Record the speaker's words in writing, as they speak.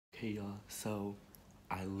Hey y'all, so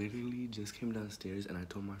I literally just came downstairs and I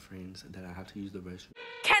told my friends that I have to use the restroom.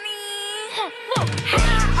 Kenny,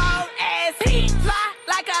 high old ass, he fly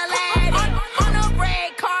like Aladdin on a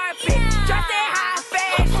red carpet, dressed in high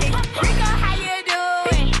fashion. Rika, how you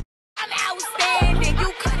doing? I'm outstanding.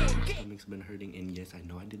 You couldn't My get. stomach's been hurting, and yes, I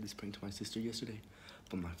know I did this prank to my sister yesterday,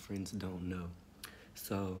 but my friends don't know.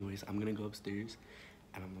 So, anyways, I'm gonna go upstairs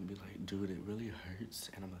and I'm gonna be like, dude, it really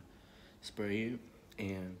hurts, and I'm gonna spray it,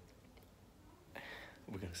 and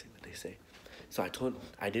we're gonna see what they say. So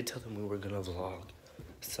I did tell them we were gonna vlog.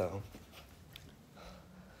 So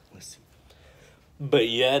let's see. But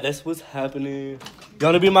yeah, that's what's happening. You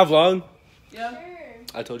wanna be in my vlog? Yeah. Sure.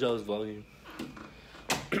 I told you I was vlogging.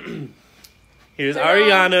 Here's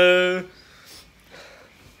Ariana.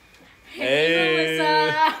 Hey,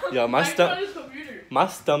 Alyssa. Yo, my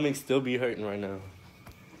stomach still be hurting right now.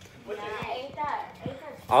 Yeah, I ate that.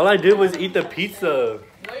 All I did was eat the pizza.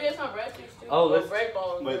 No, you had some bread sticks too. Oh, let's bread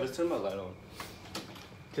balls. wait. Let's turn my light on,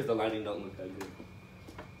 cause the lighting don't look that good.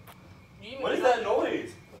 You What is that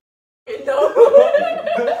noise? No.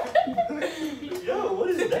 Yo, what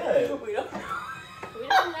is that? We don't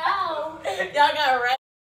know. Y'all got red.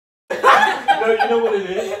 No, you know what it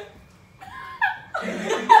is?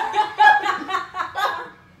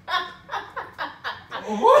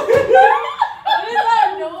 What is that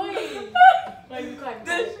noise? Like you kind of.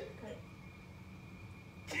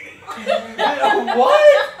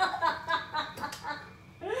 What?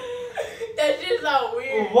 That shit's so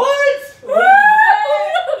weird. What?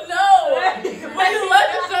 No. When you let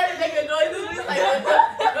it start to make a noise, it's just like.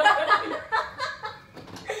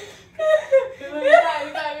 We got.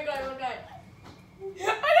 I gotta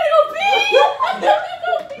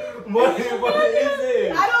go pee. What is it?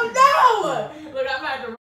 I don't know. Look, I'm at the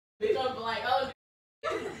bitch. I'm like, oh.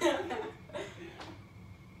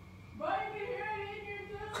 But you can hear it in here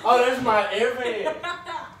too. Oh, that's my air vent.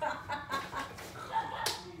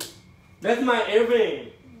 That's my air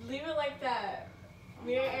vent. Leave it like that.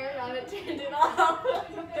 Me and Ariana turned it off.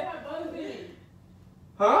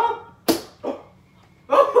 Huh?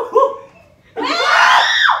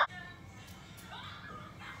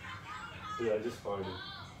 Yeah, I just farted.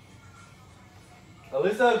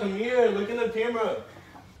 Alyssa, come here. Look in the camera.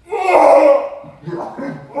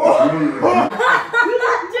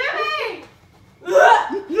 Jimmy!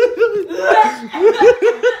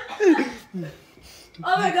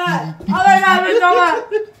 Oh my god!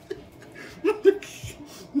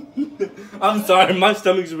 I'm sorry, my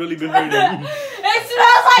stomach's really been hurting. It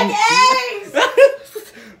smells like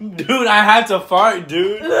eggs! Dude, I had to fart,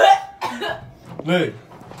 dude. Look.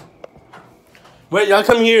 Wait, y'all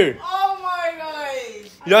come here. Oh my gosh!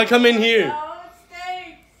 Y'all come in here. No, it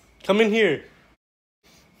stinks. Come in here.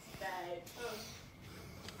 Bad.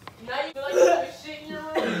 Now you feel like you have shit in your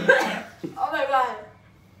room. Oh my god!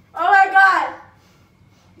 Oh my god!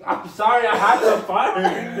 I'm sorry, I had to fart. Oh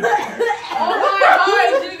my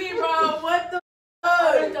god, Jimmy, bro! What the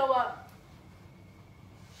fuck?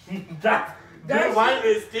 Dude, why did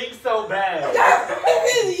it stink so bad?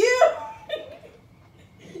 It's you!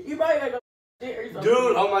 You probably gotta go shit or something.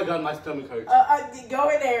 Dude, oh my god, my stomach hurts. Go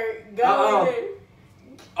in there. Go in there.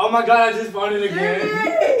 Oh my god, I just farted again.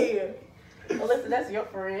 Hey! Alyssa, that's your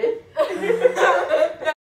friend. That's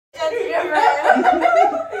your friend.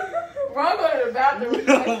 Bro, I'm going to the bathroom.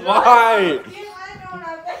 Why?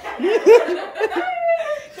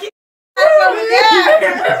 That's over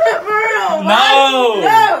there. For real. No.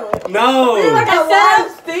 No. You're like a live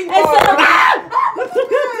stink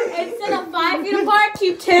Instead of 5 feet apart,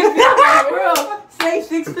 keep 10 feet apart. Bro, stay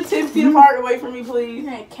 6 to 10 feet apart away from me, please.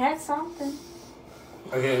 Hey, catch something.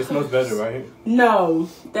 Okay, it smells better, right? No.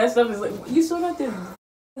 That stuff is like, you still got this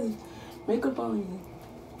makeup on you.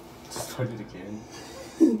 Start it again.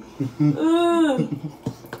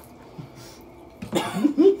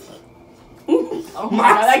 Oh my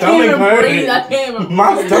god, I can't even breathe. I can't even breathe.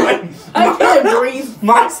 My stomach. I can't breathe.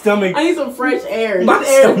 My stomach. I need some fresh air. My This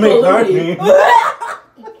air is stomach hurt me.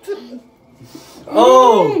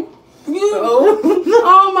 Oh.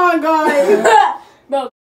 Oh my god. No.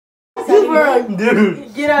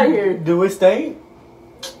 Dude. Get out of here. Do it stink?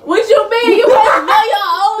 What you mean? You can't smell your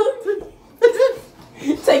own.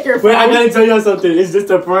 Take your phone. Wait, I gotta tell y'all something. It's just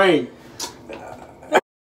a prank.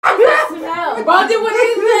 Smell. Bro, then what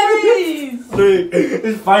is this? Look,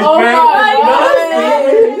 it's fight Oh prank. my god.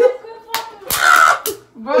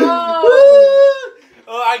 Bro.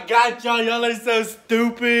 Oh, I got y'all. Y'all are so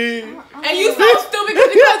stupid. And you so stupid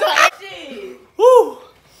because you got your shit. Woo.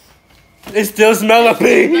 It still smells like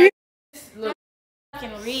pig.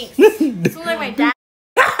 Fucking reeks. It's like my dad.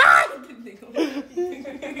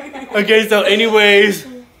 Okay, so anyways,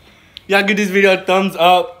 Y'all give this video a thumbs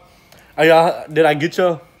up. Are y'all? Did I get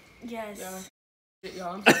y'all? Yes.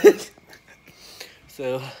 Y'all.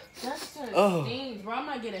 So. That shit Oh. stings, bro. I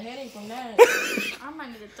might get a headache from that. I might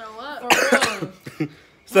need to throw up. For real.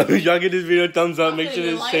 So y'all give this video a thumbs up. I'm Make gonna sure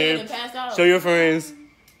get to lightheaded share. and pass out. Show your friends.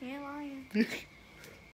 Yeah, lying.